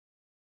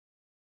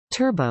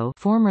Turbo,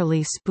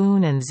 formerly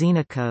Spoon and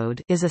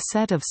Xenocode, is a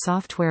set of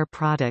software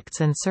products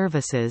and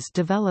services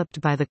developed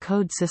by the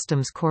Code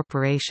Systems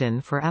Corporation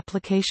for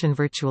application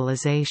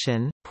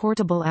virtualization,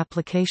 portable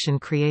application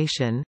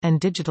creation, and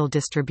digital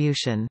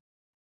distribution.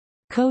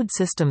 Code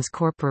Systems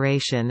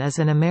Corporation is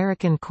an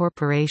American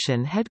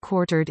corporation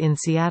headquartered in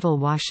Seattle,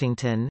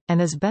 Washington, and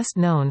is best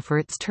known for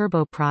its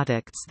Turbo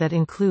products that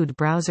include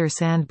browser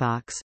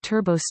Sandbox,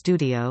 Turbo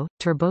Studio,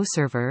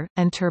 TurboServer,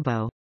 and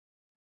Turbo.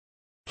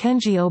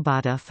 Kenji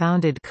Obata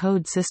founded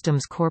Code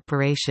Systems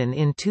Corporation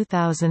in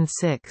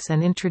 2006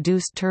 and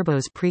introduced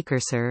Turbo's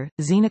precursor,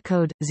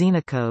 Xenocode.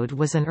 Xenocode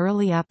was an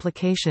early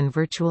application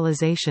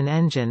virtualization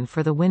engine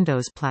for the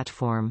Windows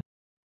platform.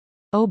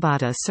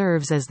 Obata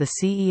serves as the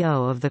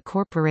CEO of the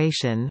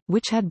corporation,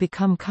 which had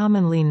become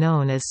commonly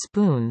known as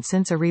Spoon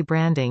since a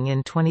rebranding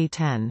in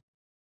 2010.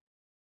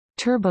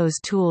 Turbo's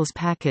tools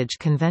package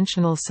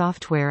conventional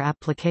software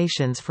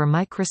applications for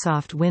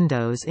Microsoft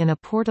Windows in a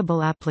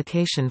portable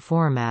application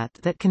format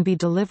that can be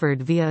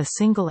delivered via a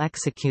single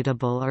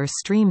executable or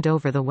streamed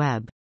over the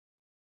web.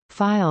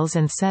 Files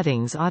and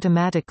settings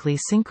automatically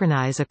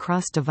synchronize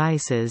across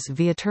devices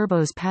via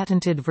Turbo's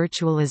patented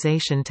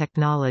virtualization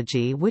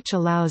technology, which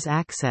allows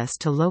access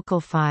to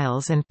local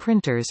files and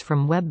printers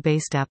from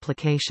web-based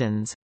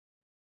applications.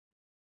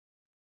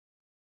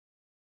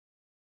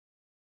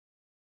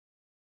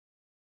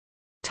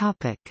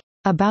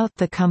 About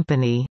the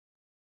company.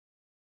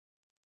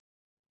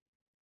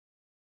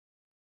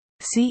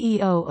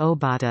 CEO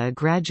Obata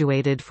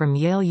graduated from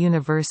Yale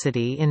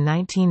University in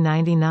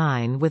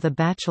 1999 with a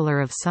Bachelor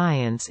of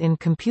Science in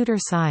Computer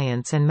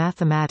Science and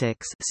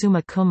Mathematics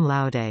summa cum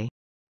laude.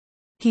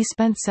 He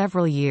spent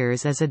several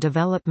years as a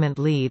development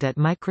lead at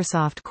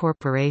Microsoft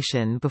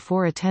Corporation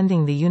before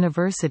attending the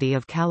University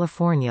of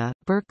California,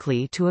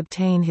 Berkeley to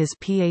obtain his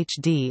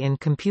Ph.D. in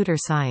computer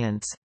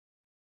science.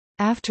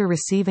 After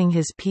receiving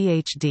his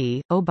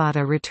Ph.D.,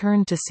 Obata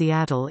returned to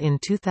Seattle in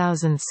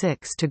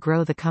 2006 to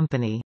grow the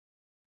company.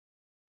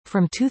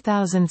 From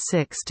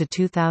 2006 to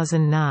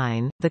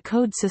 2009, the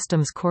Code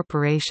Systems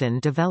Corporation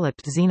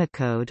developed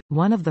Xenocode,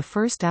 one of the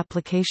first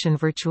application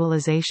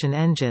virtualization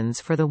engines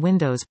for the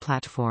Windows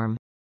platform.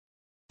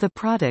 The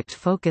product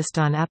focused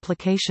on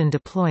application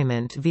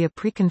deployment via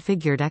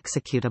preconfigured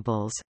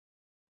executables.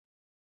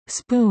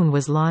 Spoon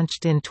was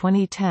launched in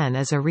 2010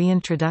 as a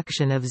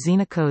reintroduction of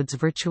Xenocode's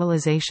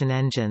virtualization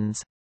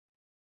engines.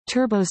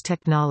 Turbo's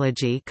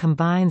technology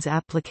combines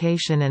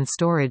application and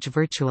storage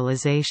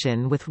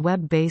virtualization with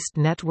web-based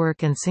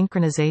network and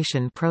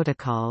synchronization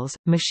protocols,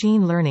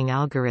 machine learning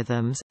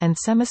algorithms, and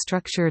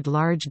semi-structured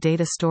large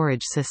data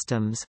storage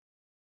systems.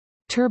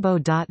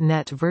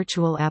 Turbo.NET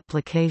virtual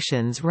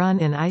applications run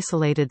in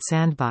isolated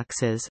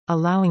sandboxes,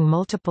 allowing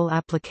multiple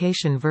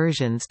application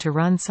versions to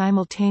run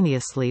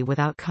simultaneously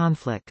without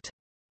conflict.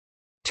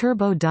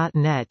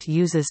 Turbo.NET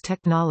uses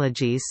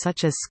technologies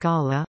such as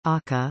Scala,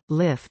 Akka,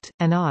 Lift,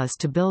 and Oz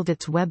to build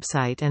its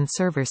website and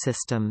server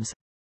systems.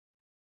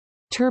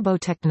 Turbo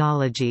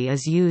technology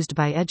is used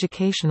by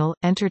educational,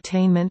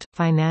 entertainment,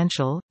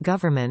 financial,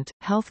 government,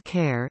 health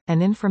care,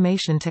 and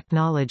information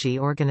technology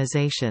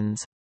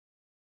organizations.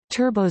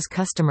 Turbo's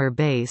customer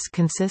base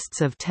consists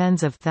of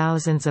tens of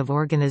thousands of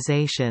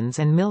organizations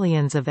and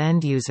millions of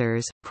end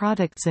users.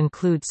 Products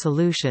include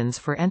solutions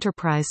for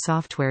enterprise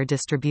software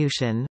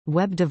distribution,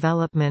 web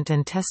development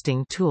and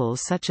testing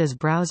tools such as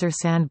Browser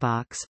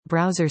Sandbox,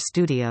 Browser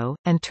Studio,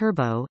 and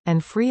Turbo,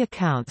 and free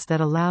accounts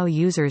that allow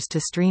users to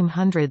stream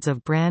hundreds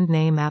of brand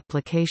name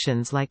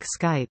applications like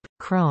Skype,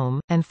 Chrome,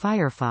 and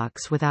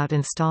Firefox without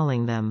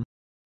installing them.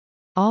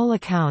 All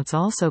accounts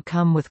also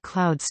come with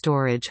cloud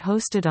storage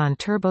hosted on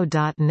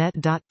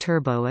Turbo.net.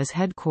 Turbo is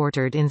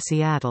headquartered in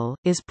Seattle,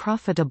 is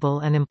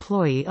profitable and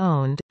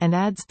employee-owned, and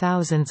adds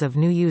thousands of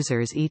new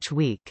users each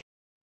week.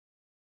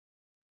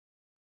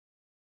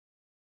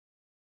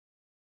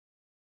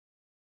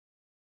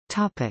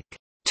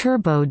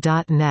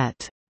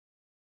 Turbo.net.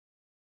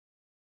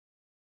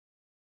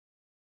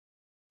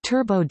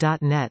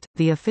 Turbo.net,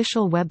 the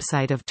official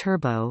website of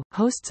Turbo,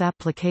 hosts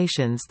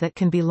applications that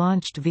can be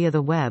launched via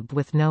the web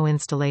with no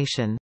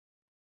installation.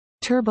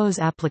 Turbo's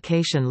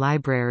application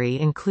library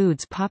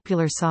includes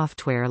popular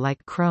software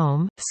like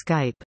Chrome,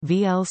 Skype,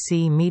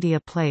 VLC Media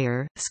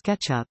Player,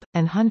 SketchUp,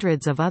 and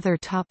hundreds of other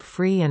top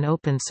free and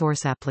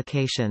open-source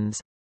applications.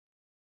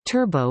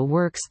 Turbo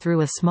works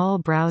through a small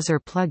browser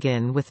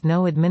plugin with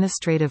no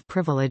administrative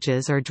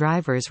privileges or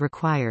drivers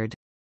required.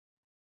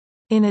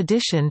 In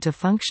addition to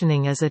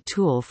functioning as a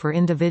tool for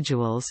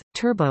individuals,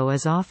 Turbo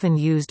is often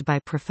used by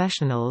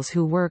professionals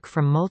who work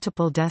from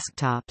multiple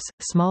desktops,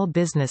 small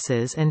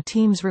businesses and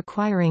teams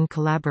requiring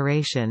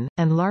collaboration,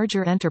 and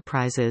larger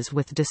enterprises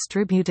with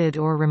distributed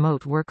or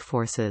remote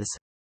workforces.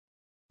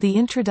 The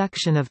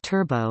introduction of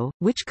Turbo,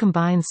 which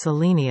combines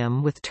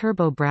Selenium with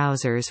Turbo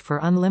browsers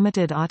for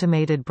unlimited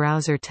automated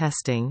browser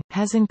testing,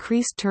 has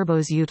increased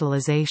Turbo's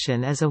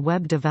utilization as a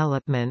web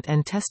development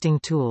and testing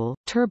tool.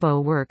 Turbo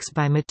works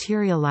by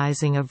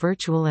materializing a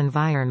virtual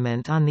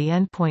environment on the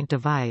endpoint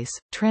device,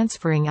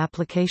 transferring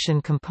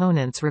application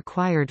components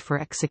required for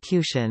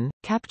execution,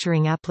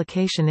 capturing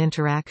application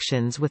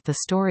interactions with the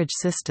storage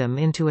system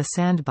into a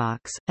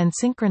sandbox, and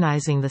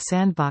synchronizing the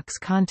sandbox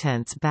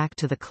contents back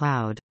to the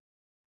cloud.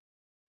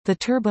 The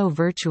Turbo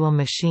Virtual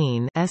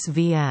Machine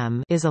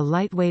 (SVM) is a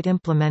lightweight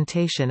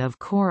implementation of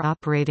core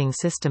operating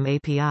system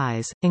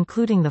APIs,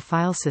 including the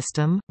file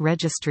system,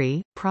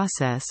 registry,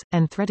 process,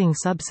 and threading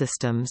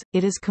subsystems.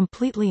 It is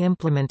completely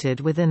implemented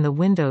within the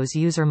Windows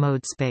user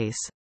mode space.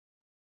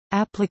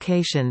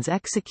 Applications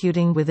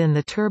executing within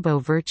the Turbo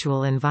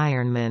virtual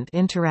environment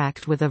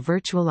interact with a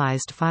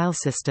virtualized file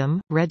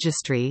system,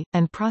 registry,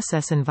 and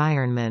process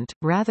environment,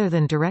 rather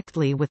than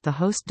directly with the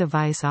host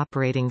device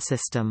operating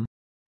system.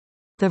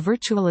 The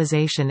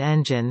virtualization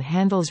engine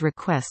handles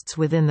requests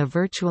within the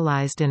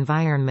virtualized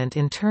environment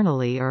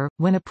internally or,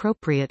 when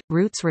appropriate,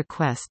 routes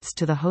requests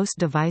to the host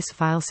device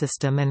file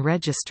system and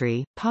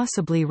registry,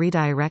 possibly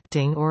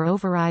redirecting or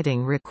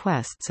overriding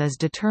requests as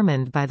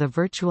determined by the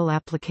virtual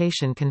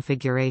application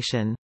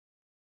configuration.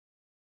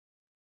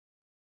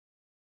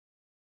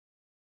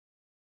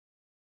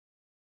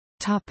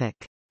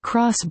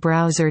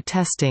 Cross-browser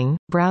testing,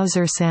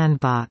 Browser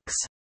Sandbox.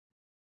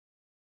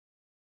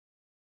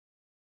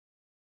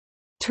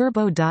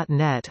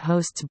 Turbo.net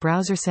hosts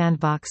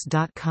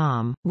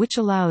browsersandbox.com, which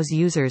allows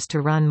users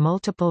to run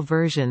multiple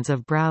versions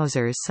of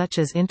browsers such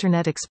as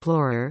Internet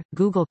Explorer,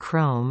 Google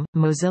Chrome,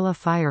 Mozilla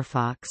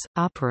Firefox,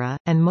 Opera,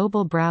 and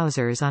mobile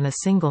browsers on a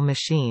single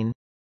machine.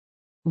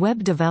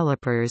 Web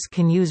developers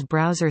can use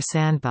Browser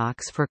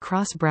Sandbox for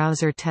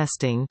cross-browser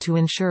testing to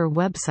ensure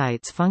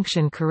websites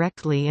function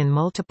correctly in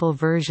multiple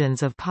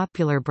versions of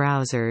popular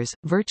browsers.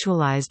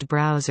 Virtualized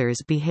browsers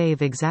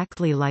behave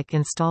exactly like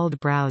installed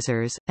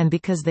browsers, and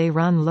because they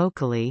run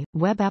locally,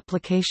 web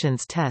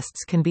applications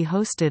tests can be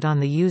hosted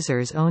on the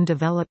user's own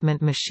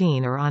development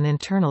machine or on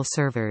internal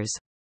servers.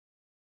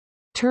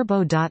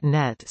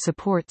 Turbo.net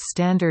supports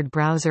standard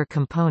browser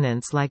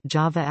components like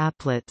Java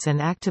applets and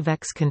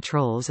ActiveX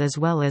controls as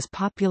well as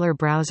popular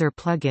browser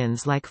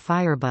plugins like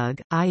Firebug,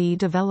 IE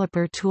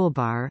Developer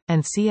Toolbar,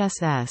 and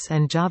CSS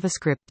and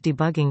JavaScript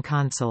debugging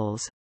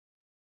consoles.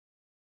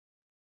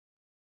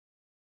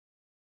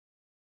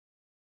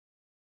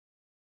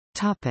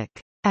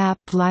 App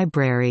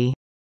library.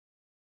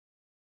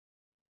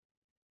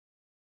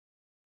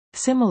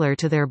 Similar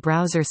to their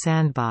browser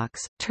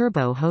sandbox,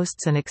 Turbo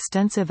hosts an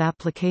extensive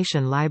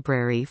application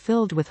library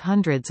filled with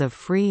hundreds of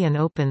free and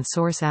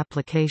open-source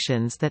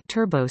applications that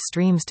Turbo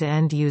streams to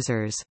end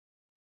users.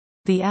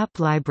 The app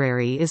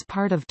library is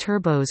part of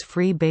Turbo's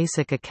free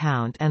basic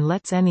account and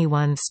lets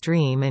anyone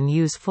stream and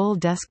use full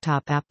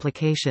desktop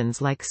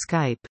applications like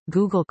Skype,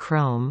 Google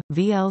Chrome,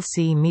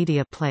 VLC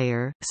Media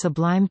Player,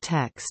 Sublime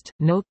Text,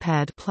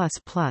 Notepad++,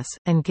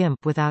 and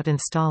GIMP without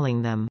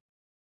installing them.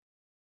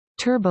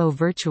 Turbo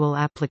virtual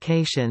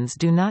applications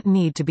do not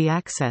need to be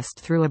accessed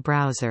through a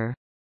browser.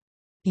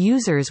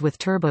 Users with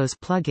Turbo's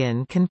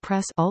plugin can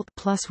press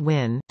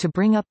Alt+Win to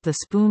bring up the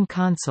Spoon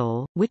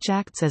console, which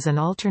acts as an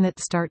alternate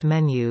start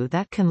menu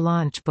that can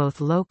launch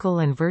both local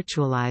and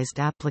virtualized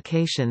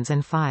applications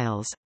and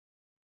files.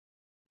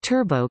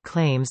 Turbo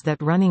claims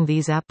that running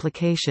these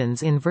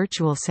applications in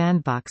virtual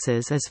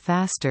sandboxes is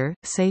faster,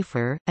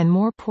 safer, and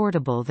more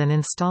portable than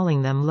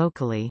installing them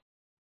locally.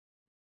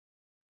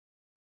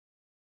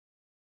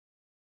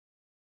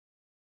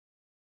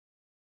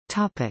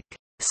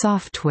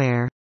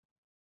 Software.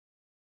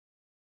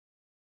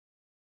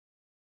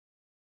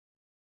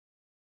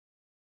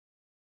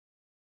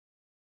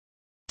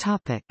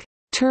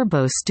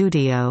 Turbo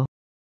Studio.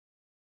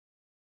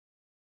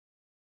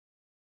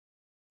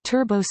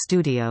 Turbo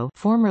Studio,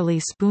 formerly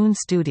Spoon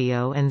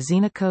Studio and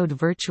Xenocode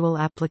Virtual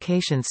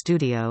Application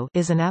Studio,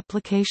 is an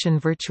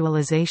application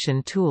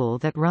virtualization tool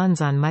that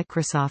runs on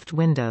Microsoft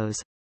Windows.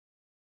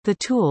 The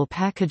tool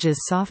packages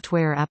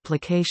software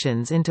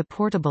applications into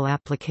portable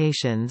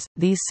applications.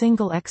 These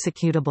single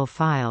executable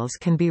files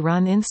can be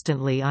run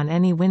instantly on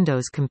any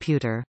Windows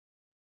computer.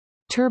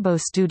 Turbo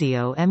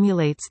Studio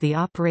emulates the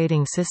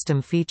operating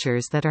system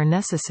features that are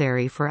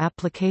necessary for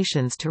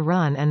applications to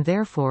run and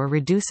therefore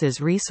reduces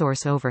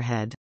resource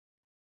overhead.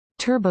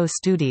 Turbo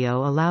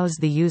Studio allows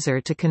the user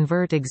to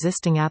convert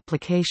existing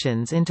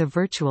applications into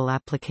virtual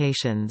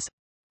applications.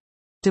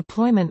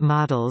 Deployment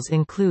models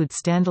include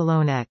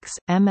standalone X,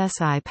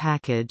 MSI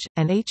package,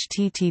 and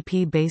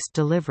HTTP-based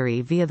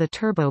delivery via the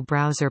Turbo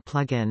browser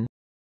plugin.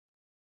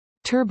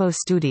 Turbo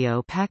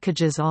Studio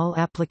packages all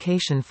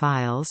application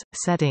files,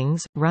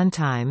 settings,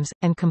 runtimes,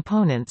 and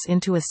components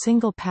into a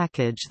single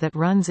package that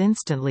runs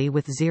instantly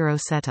with zero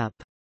setup.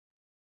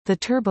 The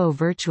Turbo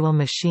Virtual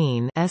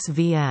Machine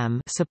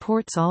 (SVM)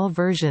 supports all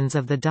versions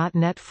of the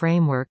 .NET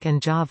framework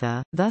and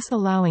Java, thus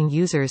allowing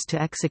users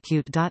to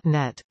execute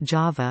 .NET,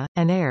 Java,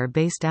 and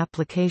AIR-based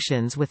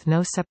applications with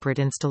no separate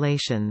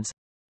installations.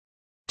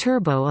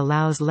 Turbo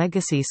allows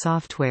legacy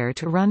software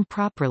to run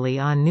properly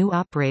on new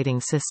operating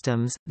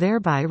systems,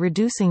 thereby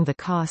reducing the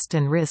cost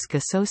and risk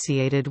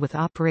associated with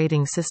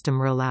operating system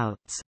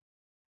rollouts.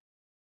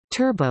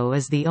 Turbo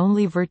is the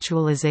only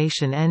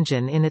virtualization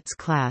engine in its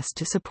class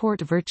to support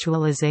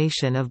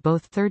virtualization of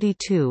both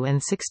 32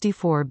 and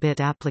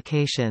 64-bit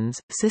applications,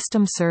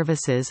 system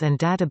services and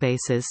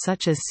databases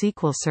such as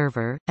SQL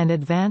Server, and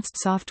advanced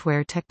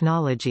software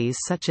technologies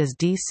such as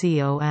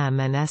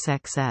DCOM and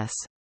SXS.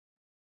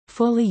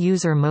 Fully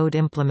user mode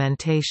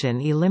implementation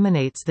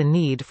eliminates the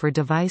need for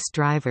device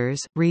drivers,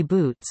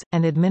 reboots,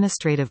 and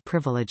administrative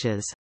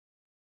privileges.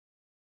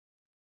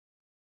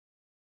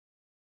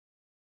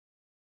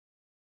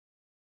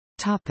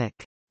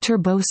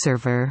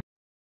 TurboServer.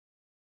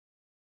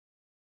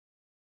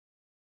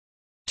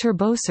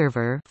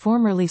 TurboServer,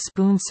 formerly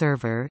Spoon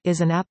Server,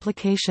 is an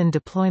application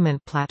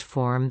deployment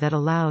platform that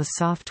allows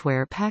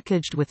software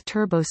packaged with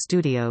Turbo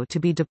Studio to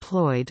be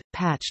deployed,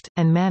 patched,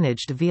 and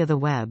managed via the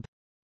web.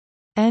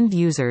 End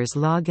users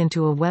log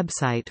into a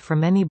website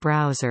from any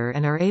browser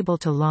and are able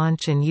to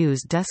launch and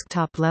use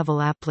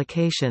desktop-level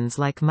applications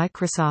like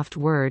Microsoft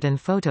Word and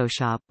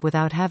Photoshop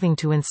without having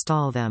to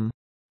install them.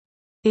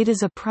 It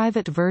is a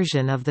private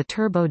version of the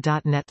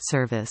Turbo.net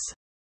service.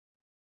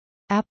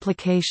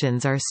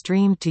 Applications are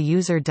streamed to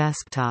user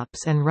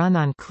desktops and run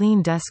on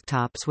clean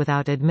desktops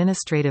without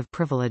administrative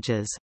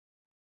privileges.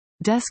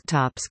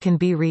 Desktops can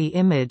be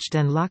re-imaged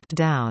and locked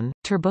down.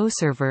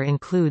 TurboServer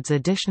includes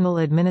additional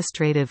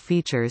administrative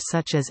features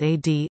such as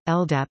AD,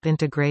 LDAP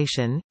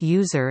integration,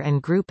 user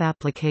and group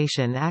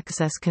application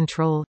access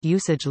control,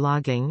 usage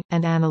logging,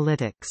 and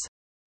analytics.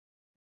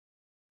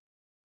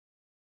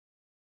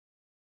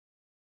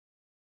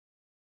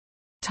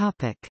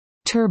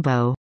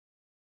 Turbo.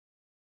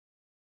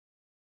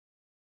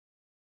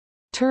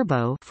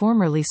 Turbo,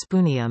 formerly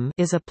Spoonium,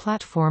 is a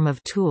platform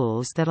of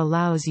tools that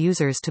allows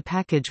users to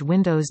package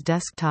Windows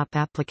desktop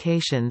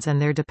applications and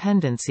their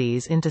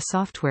dependencies into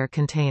software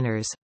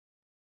containers.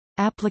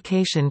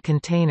 Application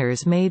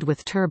containers made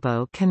with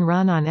Turbo can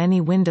run on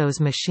any Windows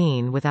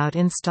machine without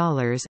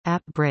installers,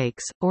 app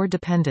breaks, or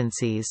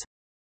dependencies.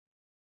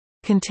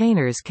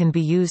 Containers can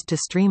be used to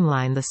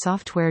streamline the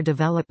software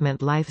development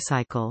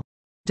lifecycle.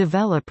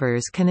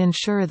 Developers can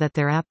ensure that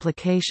their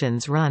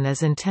applications run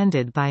as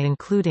intended by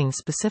including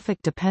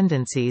specific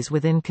dependencies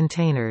within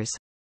containers.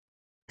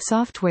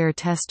 Software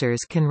testers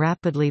can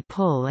rapidly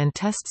pull and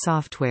test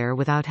software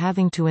without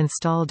having to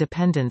install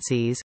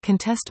dependencies, can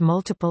test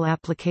multiple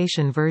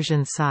application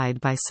versions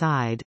side by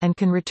side, and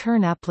can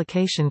return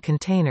application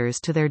containers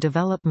to their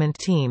development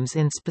teams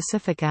in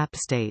specific app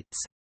states.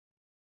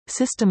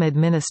 System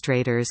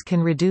administrators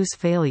can reduce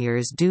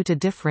failures due to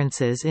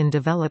differences in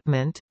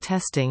development,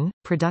 testing,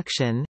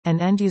 production, and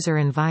end-user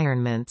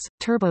environments.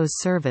 Turbo's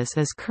service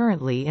is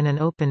currently in an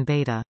open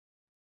beta.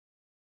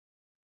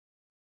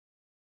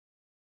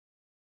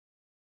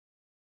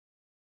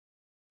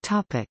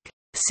 Topic.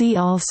 See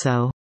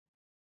also: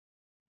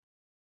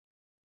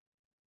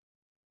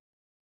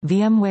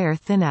 VMware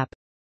ThinApp,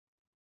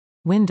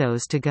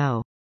 Windows to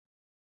Go.